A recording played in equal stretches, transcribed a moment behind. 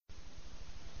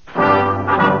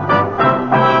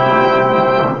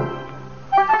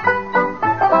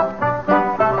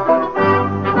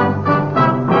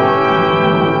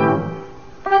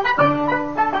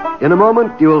In a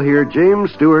moment, you'll hear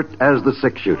James Stewart as the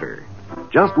six-shooter.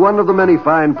 Just one of the many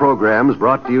fine programs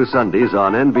brought to you Sundays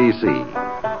on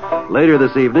NBC. Later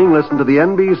this evening, listen to the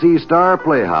NBC Star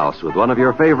Playhouse with one of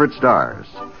your favorite stars.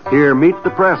 Hear Meet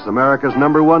the Press, America's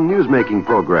 #1 newsmaking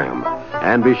program.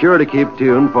 And be sure to keep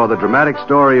tuned for the dramatic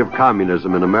story of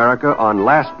communism in America on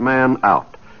Last Man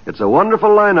Out. It's a wonderful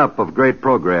lineup of great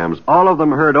programs, all of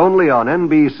them heard only on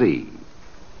NBC.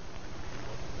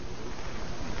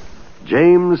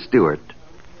 James Stewart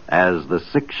as the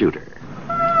six-shooter.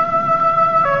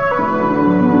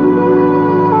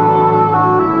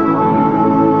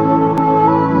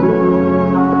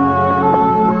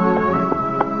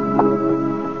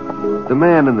 The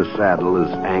man in the saddle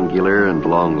is angular and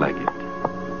long-legged.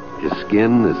 His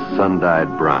skin is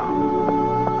sun-dyed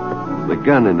brown. The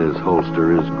gun in his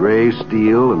holster is gray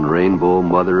steel and rainbow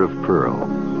mother of pearl,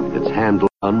 its handle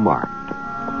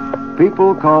unmarked.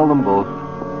 People call them both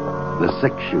the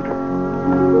six-shooter.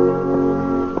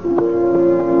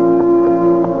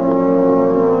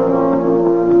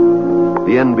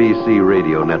 The NBC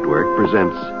Radio Network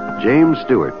presents James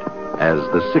Stewart as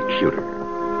the six-shooter,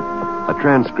 a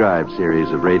transcribed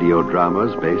series of radio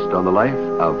dramas based on the life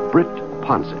of Britt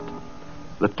Ponset,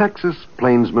 the Texas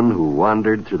plainsman who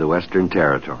wandered through the Western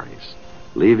Territories,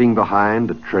 leaving behind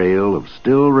a trail of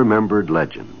still-remembered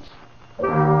legends.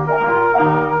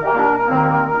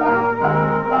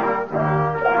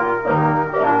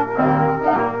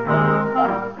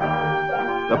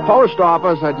 The post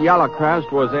office at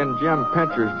Yellowcrest was in Jim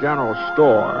Pincher's general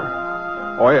store.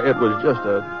 Oh, it was just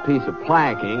a piece of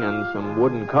planking and some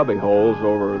wooden cubby holes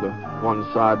over the one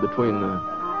side between the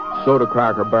soda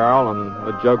cracker barrel and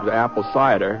the jugs of apple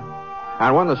cider.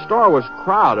 And when the store was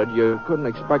crowded, you couldn't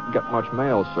expect to get much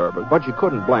mail service, but you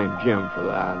couldn't blame Jim for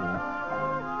that.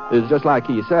 It's just like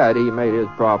he said, he made his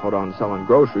profit on selling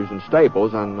groceries and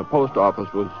staples, and the post office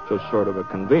was just sort of a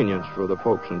convenience for the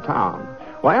folks in town.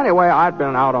 Well, anyway, I'd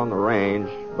been out on the range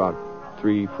about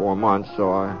 3-4 months,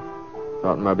 so I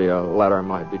thought maybe a letter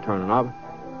might be turning up.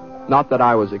 Not that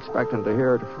I was expecting to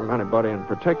hear it from anybody in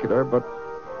particular, but,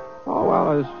 oh,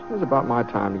 well, it was about my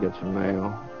time to get some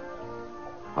mail.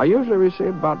 I usually receive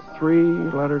about 3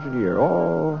 letters a year.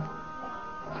 Oh,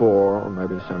 4 or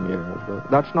maybe some years, but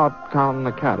that's not counting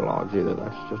the catalogs either.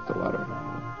 That's just a letter.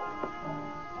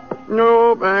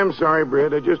 Nope, I'm sorry,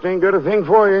 Britt. I just ain't got a thing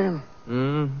for you.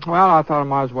 Well, I thought I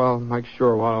might as well make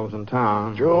sure while I was in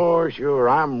town. Sure.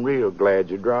 I'm real glad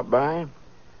you dropped by.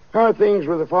 How are things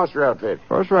with the Foster outfit?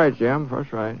 First rate, Jim,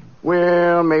 first rate.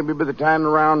 Well, maybe by the time the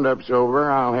roundup's over,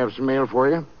 I'll have some mail for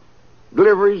you.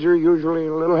 Deliveries are usually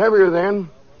a little heavier then.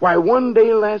 Why, one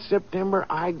day last September,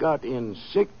 I got in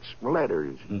 6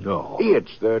 letters. No.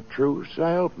 It's the truth, so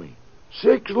help me.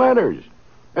 6 letters.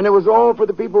 And it was all for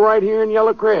the people right here in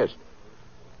Yellowcrest.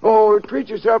 Oh, treat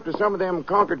yourself to some of them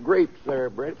Concord grapes there,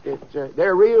 Britt.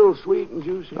 They're real sweet and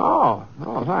juicy. Oh,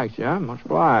 thanks, Jim. Much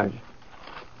obliged.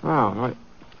 Oh,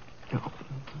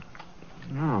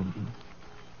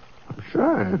 I'm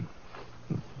sure.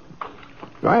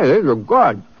 Hey, these are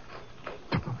good.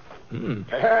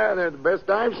 They're the best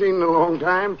I've seen in a long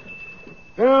time.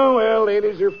 Oh, well,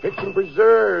 ladies are fixing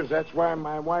preserves. That's why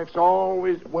my wife's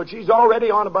always... Well, she's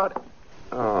already on about it.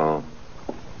 Oh.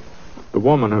 The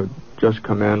woman who'd just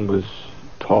come in was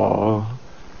tall,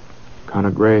 kind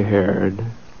of gray-haired,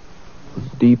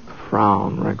 with deep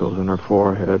frown wrinkles in her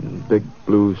forehead and big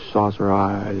blue saucer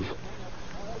eyes.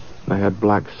 They had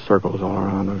black circles all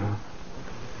around her.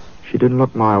 She didn't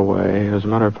look my way. As a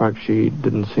matter of fact, she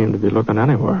didn't seem to be looking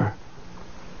anywhere.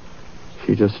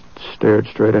 She just stared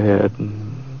straight ahead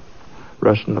and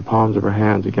resting the palms of her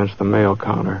hands against the mail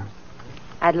counter.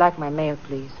 I'd like my mail,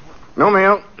 please. No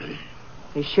mail.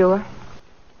 You sure?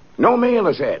 No mail,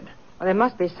 I said. Well, there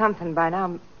must be something by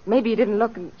now. Maybe you didn't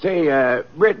look and... Say,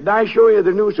 Britt, did I show you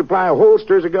the new supply of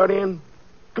holsters I got in?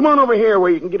 Come on over here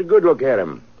where you can get a good look at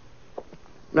them.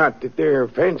 Not that they're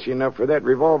fancy enough for that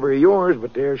revolver of yours,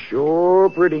 but they're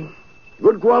sure pretty.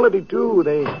 Good quality, too.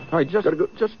 They... Hey, just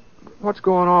what's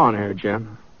going on here,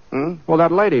 Jim? Well,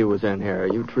 that lady who was in here,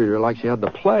 you treated her like she had the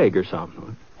plague or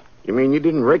something. You mean you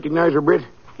didn't recognize her, Britt?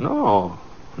 No,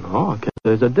 I can't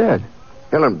say they're dead.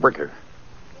 Helen Bricker.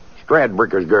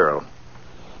 Stradbricker's girl.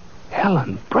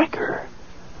 Helen Bricker?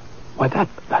 Why,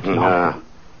 that's not...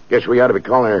 Guess we ought to be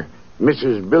calling her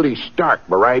Mrs. Billy Stark,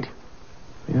 but right?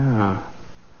 Yeah.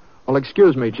 Well,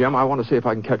 excuse me, Jim. I want to see if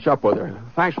I can catch up with her.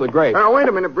 Thanks for the grape. Now, wait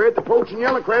a minute, Britt. The folks in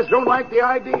Yellowcrest don't like the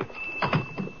ID.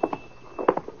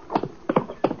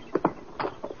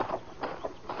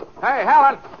 Hey,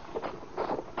 Helen!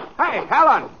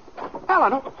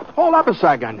 Helen, hold up a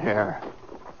second here.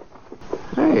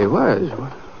 Hey,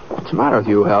 what's What's the matter with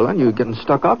you, Helen? You getting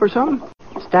stuck up or something?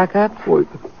 Stuck up? Well,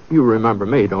 you remember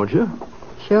me, don't you?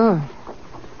 Sure.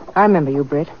 I remember you,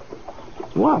 Britt.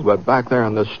 Well, but back there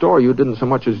in the store, you didn't so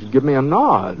much as give me a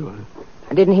nod.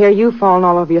 I didn't hear you falling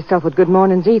all over yourself with good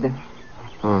mornings either.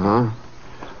 Uh-huh.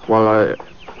 Well,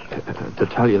 to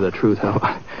tell you the truth,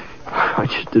 Helen, I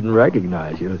just didn't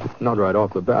recognize you. Not right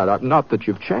off the bat. Not that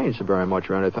you've changed very much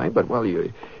or anything, but, well,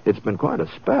 it's been quite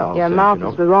a spell. Your mouth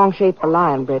is the wrong shape for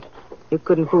lying, Britt. You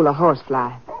couldn't fool a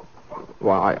horsefly.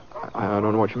 Well, I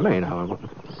don't know what you mean, Helen.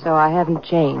 So I haven't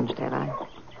changed, have I?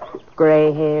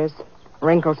 Gray hairs,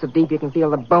 wrinkles so deep you can feel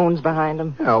the bones behind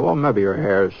them. Yeah, well, maybe your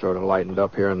hair's sort of lightened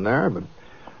up here and there, but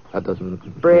that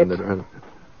doesn't Britt, mean that...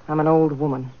 I'm an old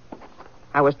woman.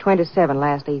 I was 27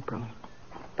 last April.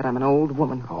 But I'm an old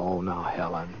woman. Oh, now,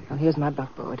 Helen. Well, here's my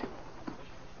buckboard.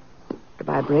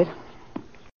 Goodbye, Britt.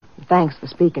 Thanks for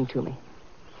speaking to me.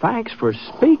 Thanks for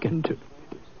speaking to...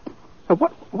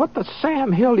 What the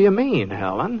Sam Hill do you mean,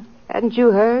 Helen? Hadn't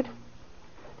you heard?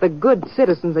 The good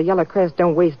citizens of Yellow Crest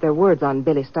don't waste their words on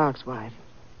Billy Stark's wife.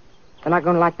 They're not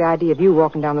going to like the idea of you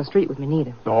walking down the street with me,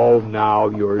 neither. Oh, now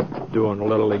you're doing a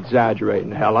little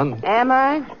exaggerating, Helen. Am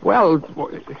I? Well,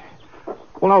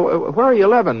 now, where are you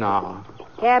living now?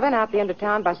 Cabin out the end of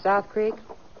town by South Creek.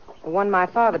 The one my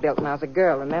father built when I was a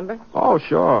girl, remember? Oh,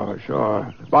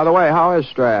 sure. By the way, how is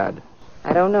Strad?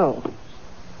 I don't know.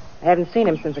 I haven't seen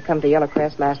him since I come to Yellow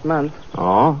Crest last month.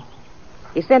 Oh?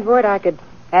 He sent word I could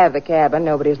have the cabin.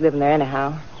 Nobody's living there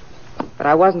anyhow. But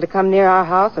I wasn't to come near our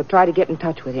house or try to get in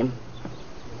touch with him.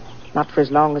 Not for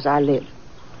as long as I live.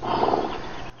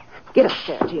 Get up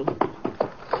there, Gene.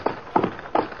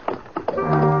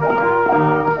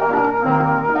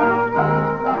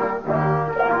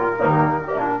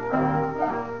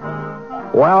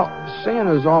 Well, seeing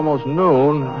it's almost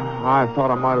noon, I thought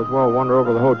I might as well wander over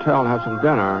to the hotel and have some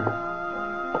dinner.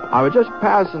 I was just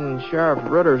passing Sheriff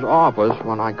Ritter's office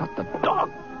when I got the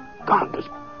doggone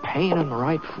pain in the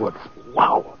right foot.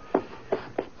 Wow.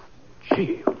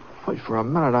 Gee, for a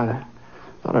minute I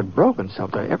thought I'd broken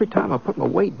something. Every time I put my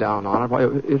weight down on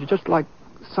it, it was just like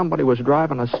somebody was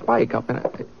driving a spike up in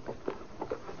it.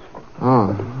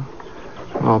 Oh,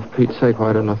 for Pete's sake,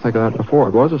 why didn't I think of that before?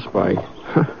 It was a spike.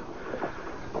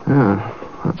 Yeah,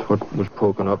 that's what was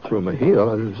poking up through my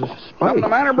heel. It was a spike. Something the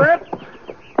matter, Brett?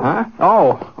 Huh?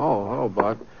 Oh, hello,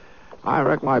 Bud. I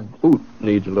reckon my boot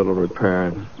needs a little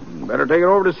repairing. Better take it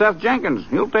over to Seth Jenkins.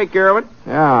 He'll take care of it.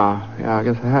 Yeah, I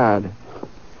guess I had.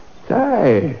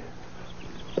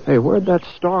 Hey, where'd that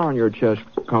star on your chest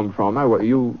come from? What,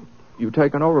 you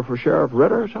taking over for Sheriff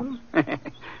Ritter or something?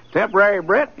 Temporary,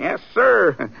 Brett? Yes,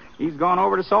 sir. He's gone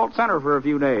over to Salt Center for a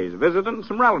few days, visiting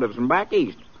some relatives from back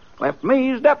east. Left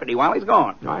me as deputy while he's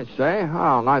gone. I say.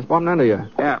 Oh, nice bumping into you.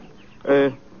 Yeah.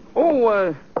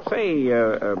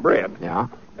 Brett. Yeah?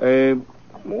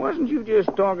 Wasn't you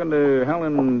just talking to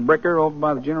Helen Bricker over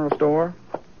by the general store?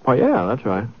 Oh, yeah, that's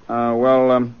right.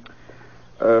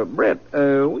 Brett,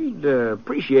 we'd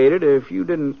appreciate it if you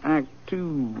didn't act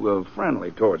too friendly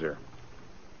towards her.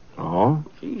 Oh?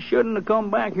 She shouldn't have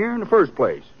come back here in the first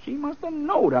place. She must have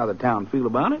knowed how the town feel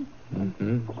about it.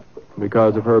 Mm-hmm.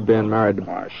 Because of her being married to...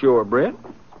 Why, sure, Brett.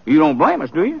 You don't blame us,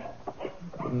 do you?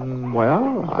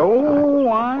 Well...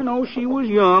 I know she was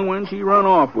young when she run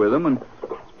off with him, and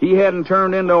he hadn't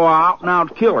turned into an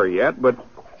out-and-out killer yet, but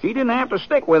she didn't have to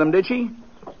stick with him, did she?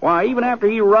 Why, even after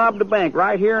he robbed a bank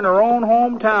right here in her own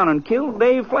hometown and killed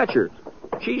Dave Fletcher,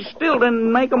 she still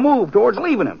didn't make a move towards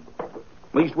leaving him.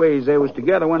 Leastways, they was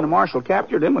together when the marshal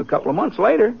captured him a couple of months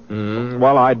later.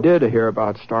 Well, I did hear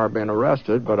about Star being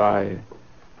arrested, but I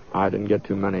didn't get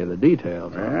too many of the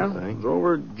details. Well, it was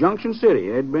over at Junction City.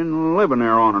 They'd been living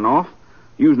there on and off,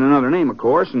 using another name, of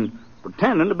course, and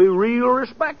pretending to be real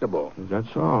respectable. Is that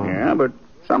so? Yeah, but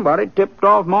somebody tipped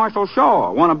off Marshal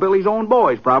Shaw, one of Billy's own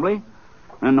boys, probably.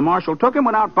 And the marshal took him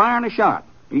without firing a shot.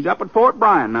 He's up at Fort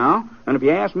Bryan now, and if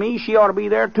you ask me, she ought to be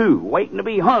there, too, waiting to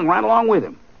be hung right along with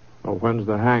him. Well, when's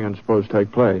the hanging supposed to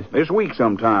take place? This week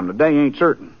sometime. The day ain't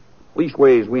certain.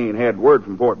 Leastways, we ain't had word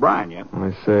from Fort Bryan yet.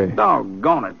 I see.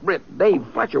 Doggone it, Britt. Dave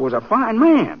Fletcher was a fine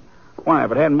man. Why,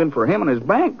 if it hadn't been for him and his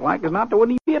bank, like as not, there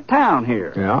wouldn't even be a town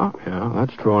here. Yeah,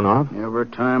 that's true enough. Every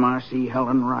time I see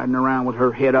Helen riding around with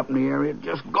her head up in the air, it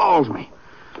just galls me.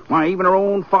 Why, even her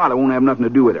own father won't have nothing to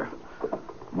do with her.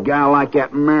 A gal like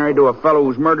that married to a fellow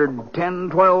who's murdered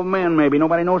 10, 12 men, maybe.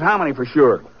 Nobody knows how many for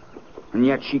sure. And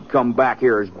yet she'd come back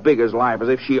here as big as life, as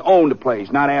if she owned the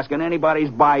place, not asking anybody's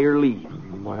buy or leave.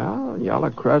 Well,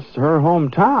 Yellow Crest's her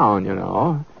hometown, you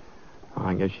know.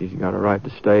 I guess she's got a right to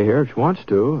stay here if she wants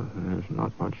to. There's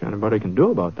not much anybody can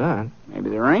do about that. Maybe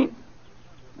there ain't.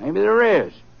 Maybe there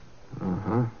is.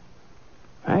 Uh-huh.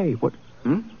 Hey,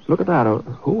 Look at that.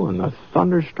 Who in the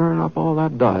thunder's stirring up all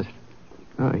that dust?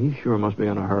 He sure must be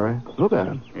in a hurry. Look at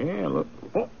him. Yeah, look.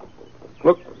 Oh,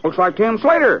 looks like Tim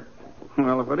Slater.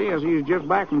 Well, if it is, he's just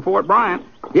back from Fort Bryant.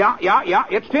 Yeah,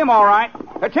 it's Tim, all right.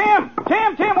 Tim,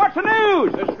 what's the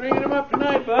news? They're stringing him up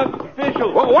tonight, Buck. It's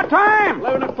official. What time?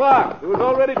 11 o'clock. It was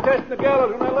already testing the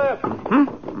gallows when I left.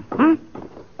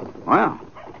 Well,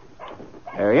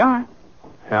 there you are.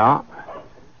 Yeah.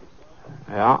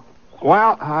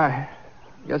 Well, I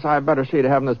guess I better see to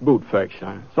having this boot fixed.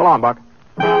 So long, Buck.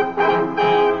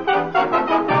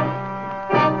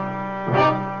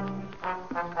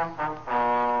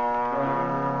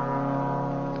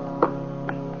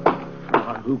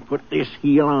 Who put this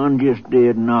heel on just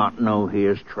did not know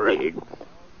his trade.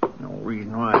 No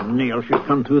reason why a nail should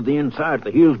come through the inside if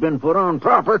the heel's been put on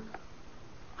proper.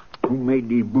 Who made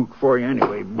these boots for you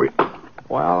anyway, Britt?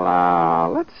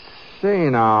 Well, let's see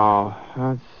now.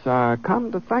 Let's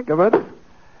come to think of it.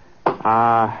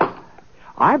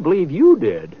 I believe you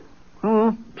did.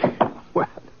 Huh?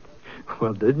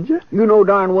 Well, didn't you? You know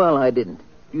darn well I didn't.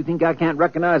 Do you think I can't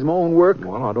recognize my own work?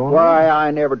 Well, I don't Why, know.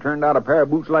 I never turned out a pair of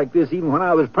boots like this even when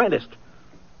I was apprenticed.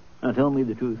 Now, tell me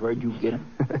the truth. Where'd you get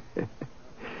them?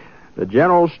 The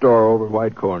general store over at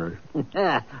White Corners.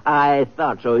 I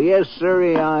thought so. Yes,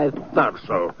 sir, I thought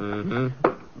so. Mm-hmm.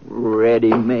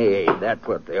 Ready-made. That's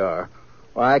what they are.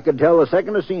 Why, I could tell the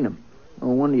second I seen them. No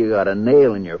wonder you got a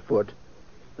nail in your foot.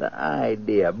 The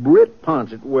idea. Britt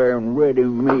Ponsett wearing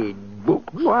ready-made boots.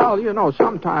 Well,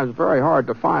 sometimes it's very hard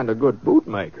to find a good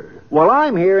bootmaker. Well,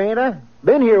 I'm here, ain't I?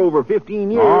 Been here over 15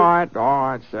 years. All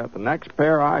right, Seth. The next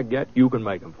pair I get, you can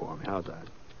make them for me. How's that?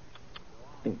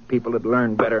 I think people would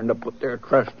learn better than to put their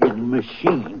trust in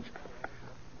machines.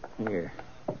 Here.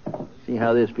 See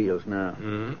how this feels now.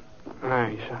 Mm-hmm.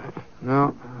 Thanks.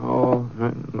 No.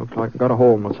 It looks like I got a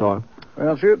hole in my sock.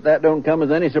 Well, sir, that don't come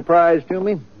as any surprise to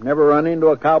me. Never run into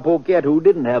a cowpoke yet who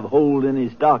didn't have holes in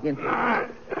his stocking.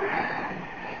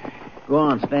 Go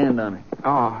on, stand on it.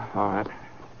 Oh, all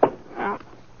right.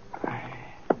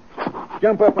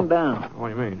 Jump up and down. What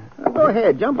do you mean? Go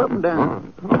ahead, jump up and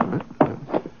down. All right.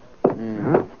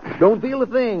 Don't feel a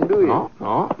thing, do you? No,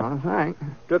 not a thing.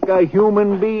 Took a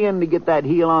human being to get that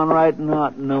heel on right,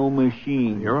 not no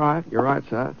machine. You're right,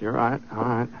 Seth. You're right. All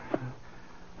right.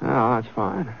 Oh, that's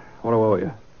fine. What do I owe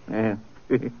you? Yeah.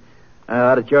 I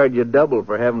ought to charge you double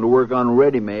for having to work on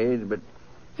ready-mades, but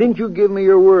since you give me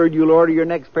your word you'll order your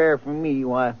next pair from me,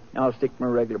 why, I'll stick to my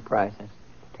regular price. That's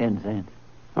 10 cents.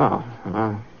 Oh,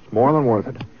 it's more than worth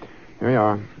it. Here you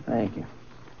are. Thank you.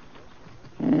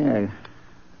 Yeah,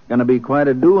 gonna be quite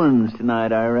a doings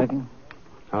tonight, I reckon.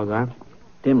 How's that?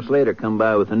 Tim Slater come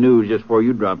by with the news just before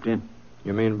you dropped in.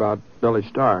 You mean about Billy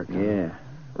Stark? Yeah.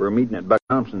 We're meeting at Buck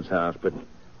Thompson's house, but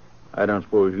I don't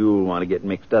suppose you'll want to get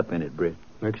mixed up in it, Britt.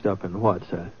 Mixed up in what,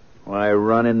 Seth? Why,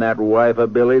 running that wife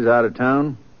of Billy's out of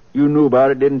town. You knew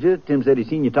about it, didn't you? Tim said he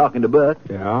seen you talking to Buck.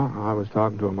 Yeah, I was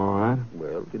talking to him, all right.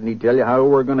 Well, didn't he tell you how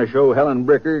we're going to show Helen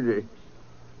Bricker,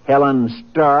 Helen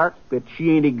Stark, that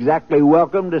she ain't exactly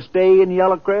welcome to stay in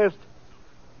Yellowcrest?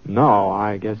 No,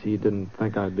 I guess he didn't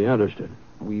think I'd be interested.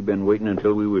 We've been waiting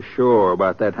until we were sure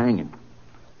about that hanging.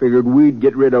 Figured we'd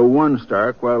get rid of one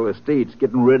Stark while the state's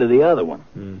getting rid of the other one.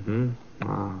 Mm-hmm.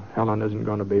 Helen isn't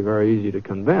going to be very easy to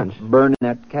convince. Burning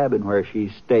that cabin where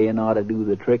she's staying ought to do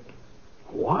the trick.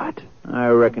 What? I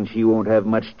reckon she won't have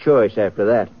much choice after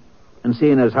that. And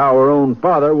seeing as how her own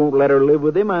father won't let her live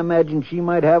with him, I imagine she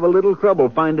might have a little trouble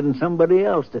finding somebody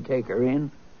else to take her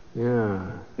in.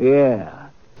 Yeah. Yeah.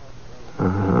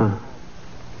 Uh-huh.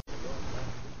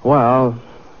 Well,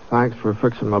 thanks for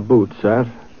fixing my boots, Seth.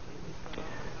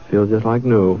 Feel just like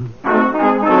new.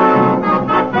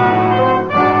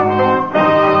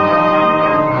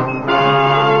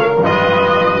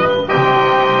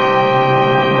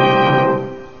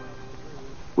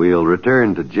 We'll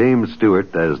return to James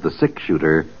Stewart as the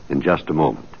six-shooter in just a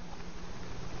moment.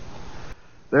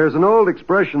 There's an old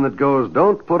expression that goes,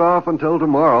 don't put off until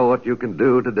tomorrow what you can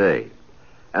do today.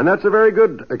 And that's a very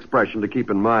good expression to keep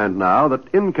in mind now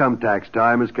that income tax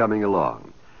time is coming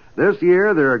along. This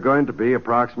year, there are going to be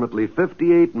approximately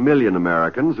 58 million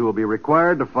Americans who will be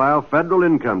required to file federal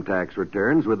income tax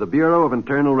returns with the Bureau of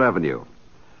Internal Revenue.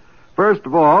 First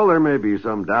of all, there may be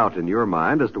some doubt in your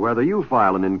mind as to whether you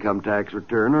file an income tax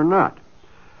return or not.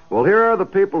 Well, here are the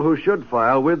people who should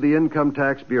file with the income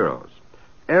tax bureaus.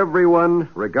 Everyone,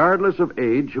 regardless of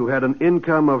age, who had an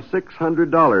income of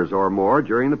 $600 or more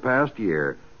during the past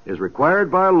year is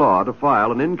required by law to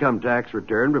file an income tax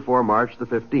return before March the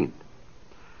 15th.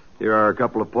 Here are a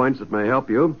couple of points that may help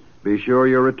you. Be sure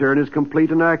your return is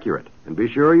complete and accurate, and be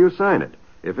sure you sign it.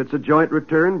 If it's a joint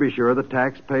return, be sure the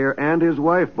taxpayer and his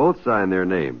wife both sign their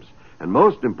names. And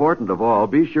most important of all,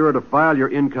 be sure to file your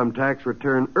income tax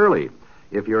return early.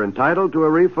 If you're entitled to a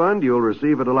refund, you'll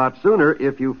receive it a lot sooner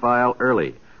if you file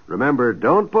early. Remember,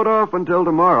 don't put off until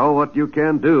tomorrow what you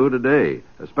can do today,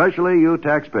 especially you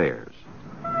taxpayers.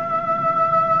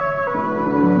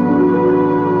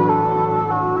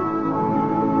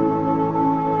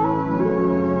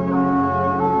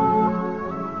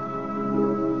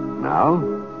 Now,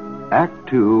 Act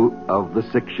Two of The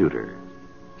Six Shooter,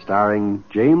 starring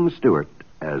James Stewart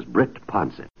as Britt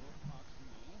Ponset.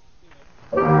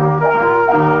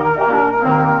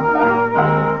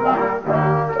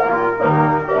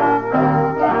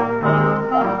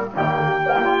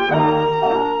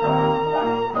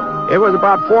 It was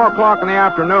about 4 o'clock in the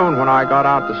afternoon when I got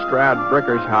out to Strad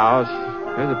Bricker's house.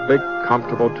 It was a big,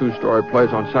 comfortable two-story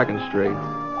place on 2nd Street.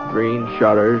 Green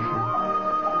shutters.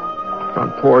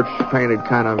 Front porch painted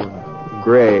kind of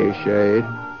gray shade.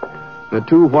 The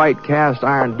 2 white cast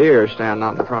iron deer standing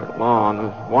out in the front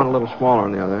lawn. One a little smaller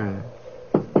than the other.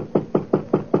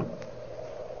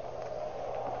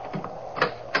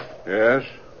 Yes?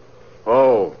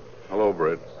 Oh, hello,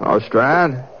 Britt. Oh,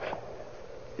 Strad?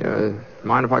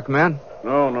 Mind if I come in?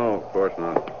 No, of course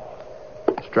not.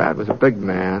 Strad was a big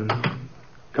man. A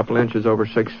couple inches over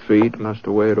 6 feet. Must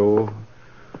have weighed,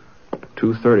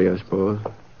 230, I suppose.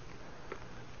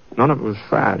 None of it was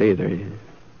fat, either. His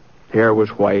hair was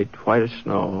white as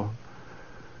snow.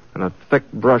 And a thick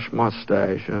brush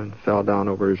mustache fell down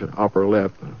over his upper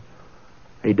lip.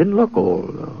 He didn't look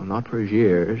old, though, not for his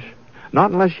years. Not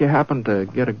unless you happened to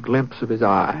get a glimpse of his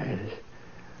eyes.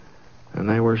 And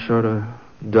they were sort of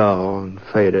dull and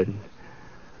faded.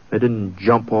 They didn't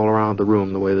jump all around the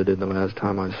room the way they did the last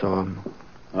time I saw him.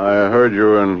 I heard you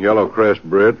were in Yellow Crest,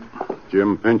 Britt.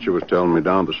 Jim Pincher was telling me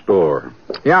down at the store.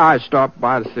 Yeah, I stopped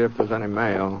by to see if there's any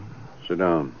mail. Sit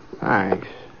down. Thanks.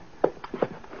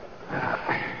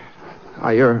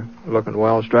 You're looking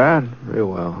well, Strad. Real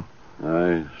well.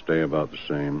 I stay about the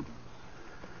same.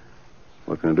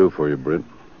 What can I do for you, Britt?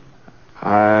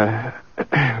 I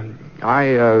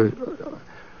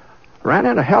ran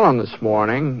into Helen this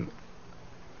morning.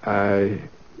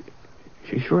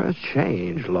 She sure has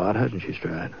changed a lot, hasn't she,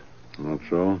 Strad? Not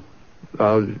so?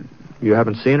 You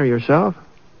haven't seen her yourself?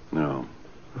 No.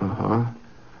 Uh-huh.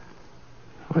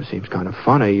 Well, it seems kind of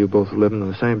funny. You both live in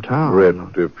the same town. Britt,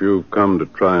 if you come to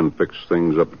try and fix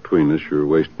things up between us, you're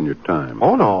wasting your time.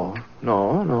 Oh, no.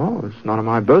 No. It's none of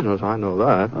my business. I know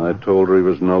that. I told her he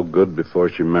was no good before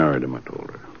she married him, I told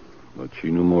her. But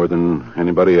she knew more than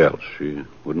anybody else. She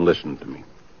wouldn't listen to me.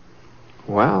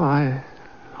 Well,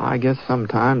 I guess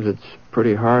sometimes it's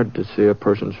pretty hard to see a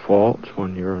person's faults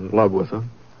when you're in love with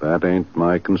them. That ain't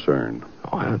my concern.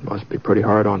 Oh, it must be pretty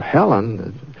hard on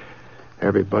Helen.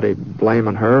 Everybody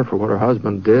blaming her for what her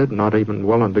husband did, not even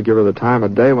willing to give her the time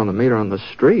of day when they meet her on the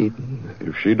street.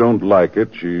 If she don't like it,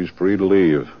 she's free to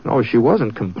leave. No, she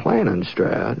wasn't complaining,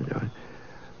 Strad.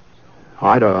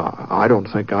 I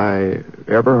don't think I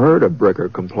ever heard a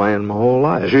Bricker complain my whole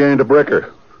life. She ain't a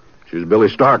Bricker. She's Billy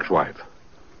Stark's wife.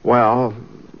 Well,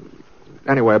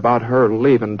 anyway, about her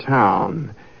leaving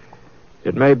town,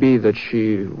 it may be that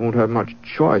she won't have much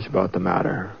choice about the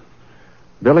matter.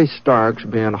 Billy Stark's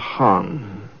being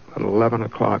hung at 11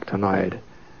 o'clock tonight,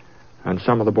 and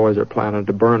some of the boys are planning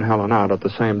to burn Helen out at the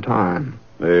same time.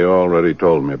 They already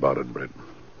told me about it, Britt.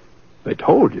 They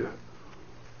told you?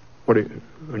 What are you...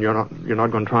 And you're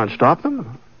not going to try and stop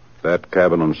them? That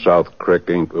cabin on South Creek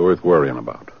ain't worth worrying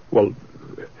about. Well,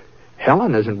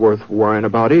 Helen isn't worth worrying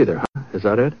about either, huh? Is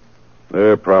that it?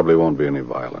 There probably won't be any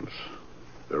violence.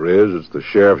 If there is, it's the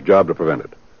sheriff's job to prevent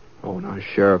it. Oh, now,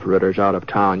 Sheriff Ritter's out of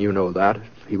town. You know that.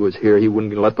 If he was here, he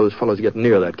wouldn't let those fellows get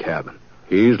near that cabin.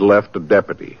 He's left a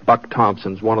deputy. Buck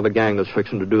Thompson's one of the gang that's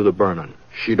fixing to do the burning.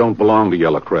 She don't belong to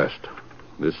Yellow Crest.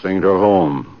 This ain't her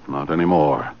home. Not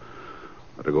anymore.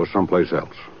 Let her go someplace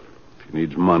else. If she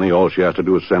needs money, all she has to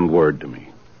do is send word to me.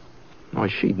 Oh,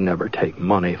 she'd never take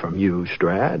money from you,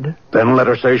 Strad. Then let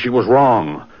her say she was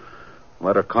wrong.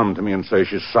 Let her come to me and say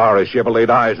she's sorry she ever laid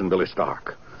eyes on Billy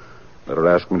Stark. Let her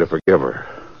ask me to forgive her.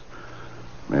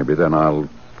 Maybe then I'll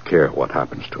care what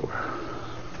happens to her.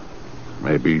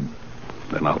 Maybe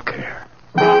then I'll care.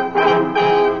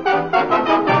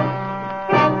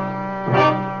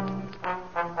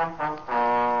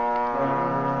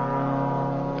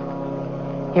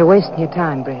 You're wasting your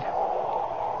time, Britt.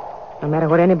 No matter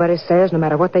what anybody says, no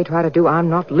matter what they try to do, I'm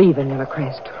not leaving Yellow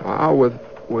Crest. Well,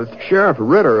 with Sheriff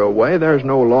Ritter away, there's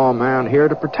no lawman here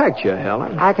to protect you,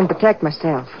 Helen. I can protect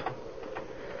myself.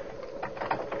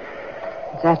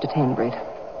 It's after 10, Britt.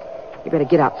 You better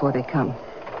get out before they come.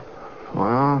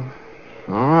 Well,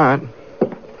 All right.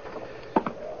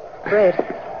 Brett,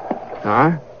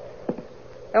 Huh?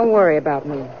 don't worry about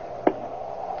me.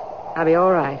 I'll be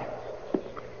all right.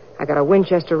 I got a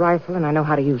Winchester rifle, and I know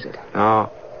how to use it.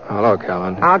 Now, look,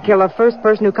 Helen. I'll kill the first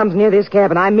person who comes near this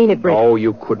cabin. I mean it, Brett. Oh,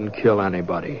 you couldn't kill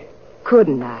anybody.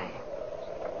 Couldn't I?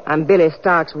 I'm Billy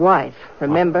Stark's wife,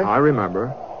 remember? I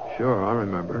remember. Sure, I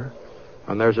remember.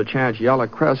 And there's a chance Yellow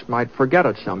Crest might forget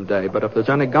it someday, but if there's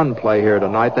any gunplay here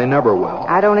tonight, they never will.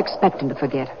 I don't expect him to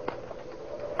forget.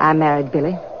 I married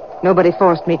Billy. Nobody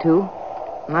forced me to.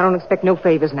 And I don't expect no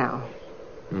favors now.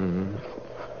 Mm-hmm.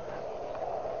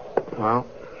 Well,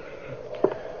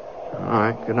 all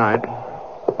right, good night.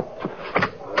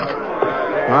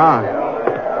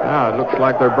 Yeah, it looks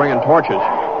like they're bringing torches.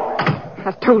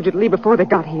 I told you to leave before they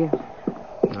got here.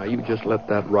 Now, you just let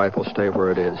that rifle stay where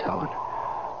it is, Helen.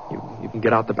 You can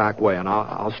get out the back way, and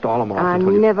I'll stall them off I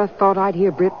until never thought I'd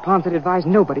hear Britt Ponsett advise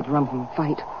nobody to run from a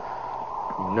fight.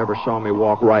 You never saw me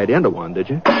walk right into one, did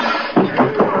you?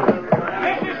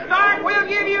 Mr. Stark, we'll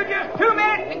give you just 2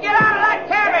 minutes to get out of that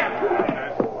cabin.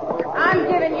 I'm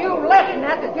giving you less than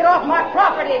that to get off my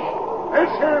property. This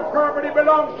here property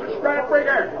belongs to Scrap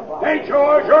Brigger. Ain't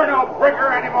yours. You're no Brigger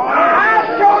anymore.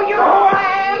 I'll show you who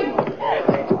I am.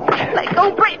 Let go,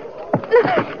 Britt.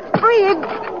 Briggs.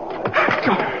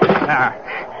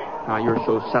 Now, you're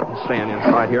so set and staying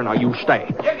inside here. Now, you stay.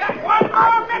 You got 1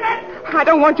 more minute. I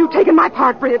don't want you taking my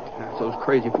part, Britt. That's those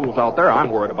crazy fools out there I'm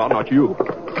worried about, not you. Now,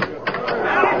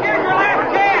 this here's your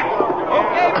last chance.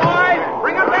 Okay, boys,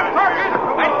 bring up them torches.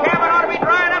 That cabin ought to be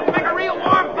dry enough to make a real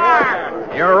warm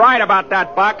fire. You're right about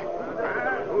that, Buck.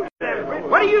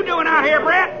 What are you doing out here,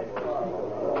 Brett?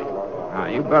 Now,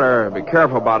 you better be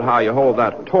careful about how you hold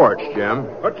that torch, Jim.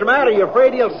 What's the matter? You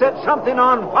afraid he'll set something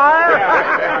on fire?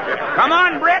 Come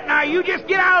on, Brett. Now, you just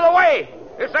get out of the way.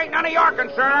 This ain't none of your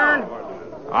concern.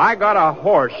 I got a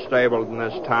horse stabled in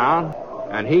this town,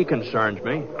 and he concerns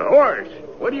me. A horse?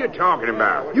 What are you talking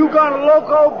about? You got a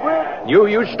loco, Britt?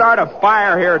 You start a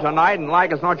fire here tonight, and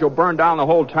like as not, you'll burn down the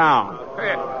whole town.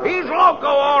 He's loco,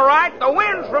 all right. The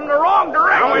wind's from the wrong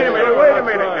direction. Now, wait a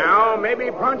minute now.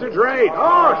 Maybe Punch's right.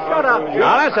 Oh, shut up, Jim.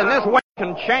 Now, listen, this wind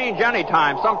can change any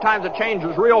time. Sometimes it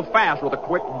changes real fast with a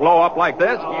quick blow-up like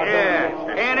this. Yeah,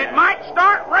 and it might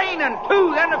start raining,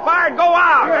 too. Then the fire'd go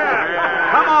out.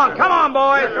 Yeah. Come on,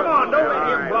 boys. Come on, don't let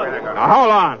him bluff. Now, hold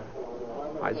on.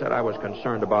 I said I was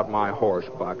concerned about my horse,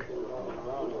 Buck.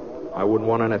 I wouldn't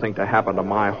want anything to happen to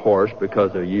my horse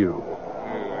because of you.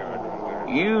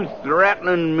 You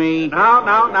threatening me? Now,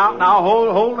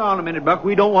 hold on a minute, Buck.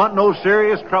 We don't want no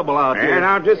serious trouble out here. And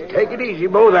now just take it easy,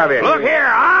 both of you. Look here,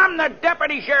 I'm the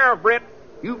deputy sheriff, Britt.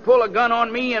 You pull a gun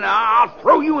on me, and I'll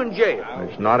throw you in jail.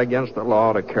 It's not against the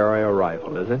law to carry a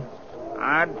rifle, is it?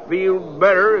 I'd feel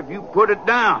better if you put it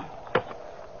down.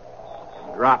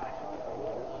 Drop it.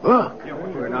 Look,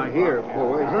 we're not here,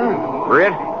 boys.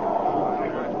 Britt,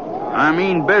 I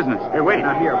mean business. Hey, wait.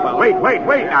 Now, here,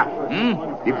 wait. Now,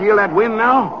 you feel that wind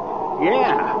now?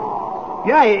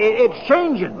 Yeah, it's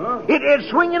changing. It's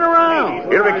swinging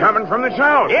around. It'll be coming from the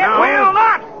south. It will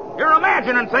not. You're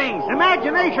imagining things.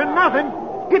 Imagination, nothing.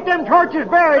 Get them torches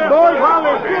buried, boys, while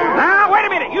they're still... Now, wait a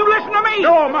minute. You listen to me.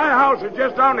 No, my house is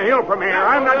just down the hill from here.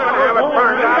 I'm not going to have it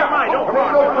burned out. Come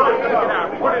on.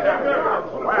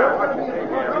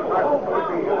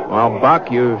 Well,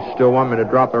 Buck, you still want me to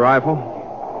drop the rifle?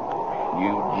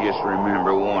 You just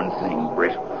remember one thing,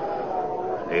 Britt.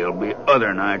 There'll be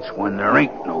other nights when there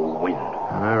ain't no wind.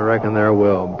 I reckon there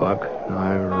will, Buck.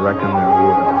 I reckon there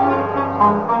will.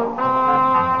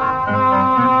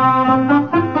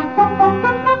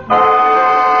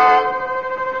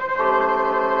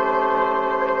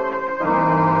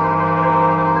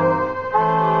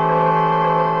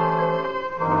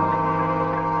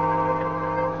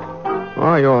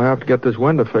 Well, you'll have to get this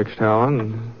window fixed,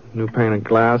 Helen. New painted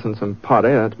glass and some putty.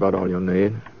 That's about all you'll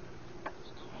need.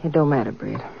 It don't matter,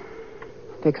 Britt.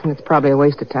 Fixing it's probably a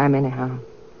waste of time anyhow.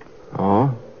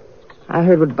 Oh? I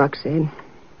heard what Buck said.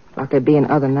 About there being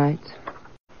other nights.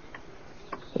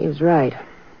 He was right.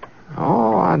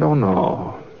 Oh, I don't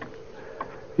know.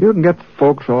 You can get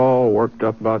folks all worked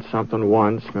up about something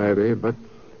once, maybe, but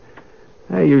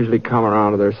they usually come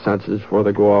around to their senses before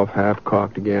they go off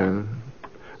half-cocked again.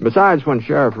 Besides, when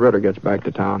Sheriff Ritter gets back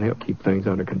to town, he'll keep things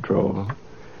under control.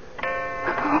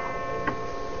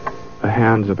 The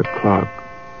hands of the clock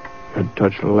had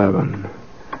touched 11.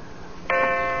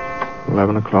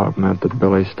 11 o'clock meant that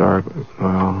Billy Stark...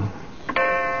 Well,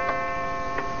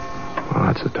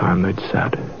 that's the time they'd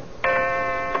set.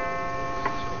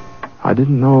 I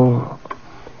didn't know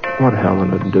what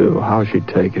Helen would do, how she'd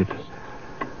take it.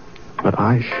 But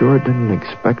I sure didn't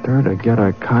expect her to get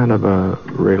a kind of a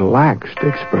relaxed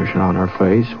expression on her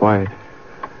face. Why,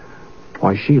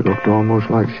 she looked almost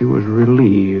like she was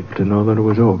relieved to know that it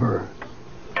was over.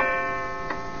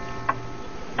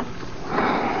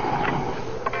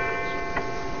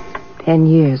 "10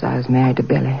 years I was married to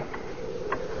Billy.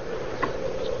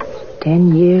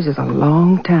 10 years is a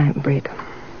long time, Britt.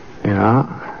 Yeah.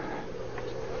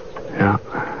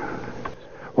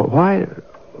 Well,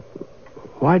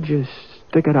 why'd you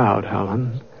stick it out,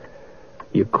 Helen?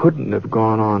 You couldn't have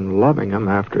gone on loving him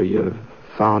after you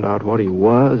found out what he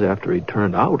was, after he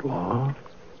turned outlaw.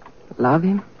 Love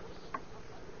him?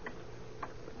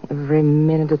 Every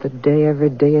minute of the day,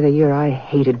 every day of the year, I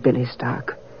hated Billy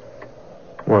Stark.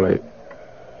 Well,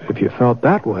 if you felt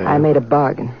that way... I made a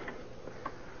bargain.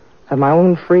 Of my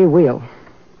own free will.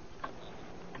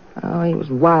 Oh, he was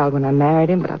wild when I married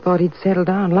him, but I thought he'd settle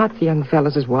down. Lots of young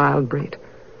fellas is wild, Britt.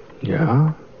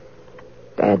 Yeah?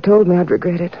 Dad told me I'd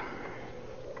regret it.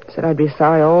 Said I'd be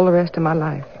sorry all the rest of my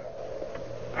life.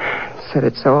 Said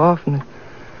it so often.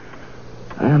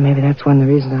 Well, maybe that's one of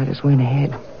the reasons I just went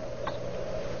ahead.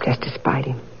 Just to spite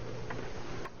him.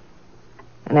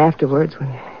 And afterwards,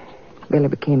 when Billy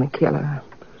became a killer,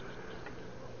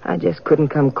 I just couldn't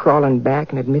come crawling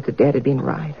back and admit that Dad had been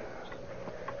right.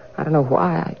 I don't know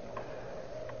why.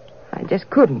 I just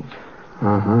couldn't.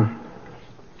 Uh-huh.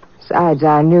 Besides,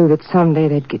 I knew that someday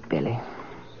they'd get Billy.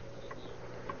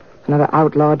 Another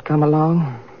outlaw'd come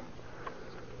along.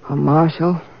 Or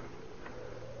Marshall.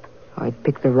 Or I'd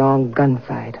pick the wrong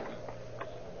gunfight.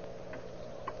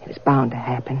 It was bound to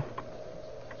happen.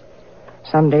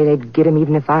 Someday they'd get him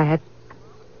even if I had...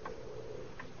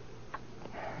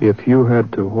 If you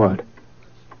had to what?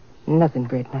 Nothing,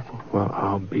 Britt, nothing. Well,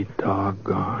 I'll be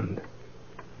doggone.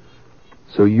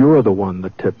 So you're the one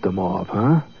that tipped them off,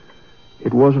 huh?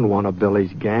 It wasn't one of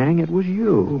Billy's gang, it was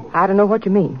you. I don't know what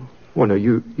you mean. Well, no,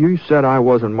 you said I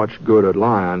wasn't much good at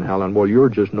lying, Helen. Well, you're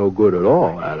just no good at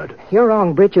all at it. You're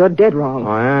wrong, Britt. You're dead wrong.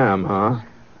 I am, huh?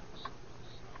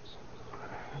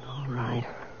 All right.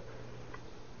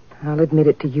 I'll admit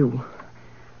it to you.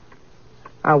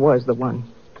 I was the one.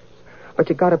 But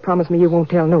you gotta promise me you won't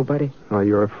tell nobody. Well,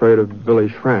 you're afraid of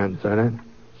Billy's friends, ain't it?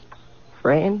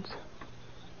 Friends?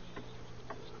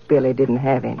 Billy didn't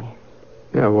have any.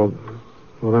 Yeah, well,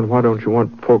 then why don't you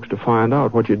want folks to find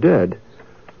out what you did?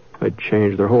 They'd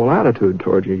change their whole attitude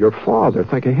toward you. Your father,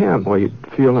 think of him. Well, you'd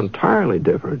feel entirely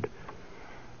different.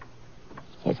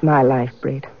 It's my life,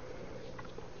 Britt.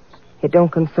 It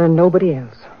don't concern nobody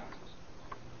else.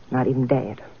 Not even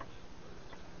Dad.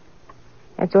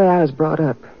 That's the way I was brought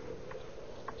up.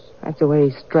 That's the way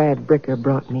Strad Bricker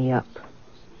brought me up.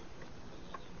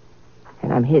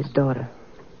 And I'm his daughter.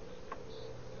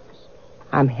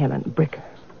 I'm Helen Bricker.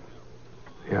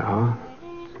 Yeah?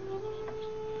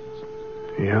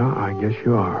 Yeah, I guess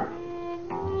you are.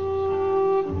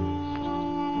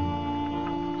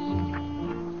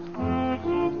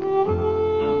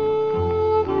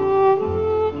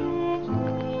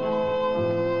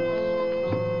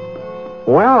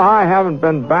 Well, I haven't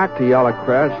been back to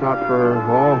Yellowcrest, not for,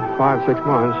 5-6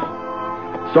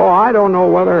 months. So I don't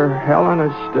know whether Helen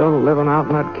is still living out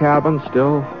in that cabin,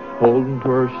 still holding to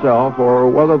herself, or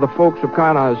whether the folks have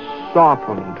kind of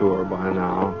softened to her by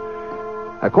now.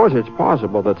 Of course, it's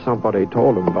possible that somebody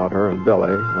told them about her and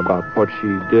Billy, about what she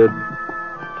did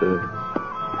to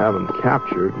have them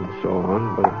captured and so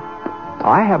on, but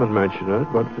I haven't mentioned it,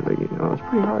 but, it's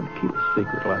pretty hard to keep a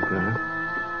secret like that.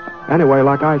 Anyway,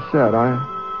 like I said, I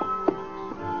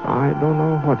don't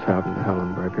know what's happened to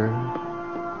Helen Bricker.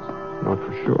 Not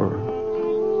for sure.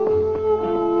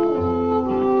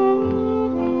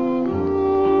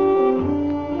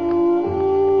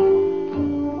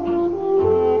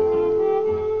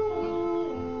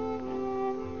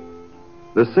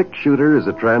 The Six Shooter is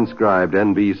a transcribed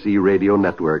NBC Radio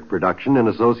Network production in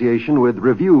association with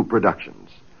Review Productions.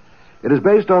 It is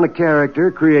based on a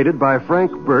character created by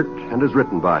Frank Burt and is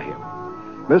written by him.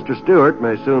 Mr. Stewart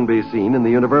may soon be seen in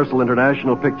the Universal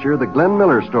International picture The Glenn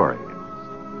Miller Story.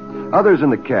 Others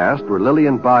in the cast were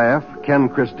Lillian Baeff, Ken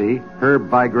Christie, Herb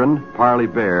Vigran, Parley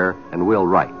Bear, and Will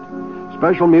Wright.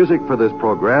 Special music for this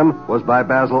program was by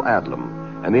Basil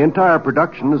Adlam, and the entire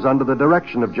production is under the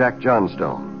direction of Jack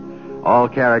Johnstone. All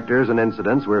characters and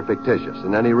incidents were fictitious,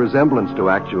 and any resemblance to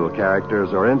actual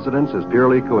characters or incidents is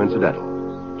purely coincidental.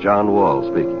 John Wall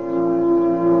speaking.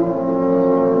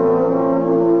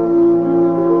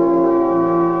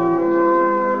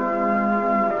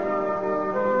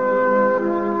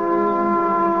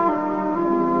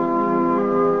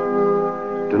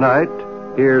 Tonight,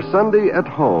 hear Sunday at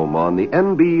Home on the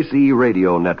NBC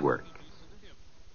Radio Network.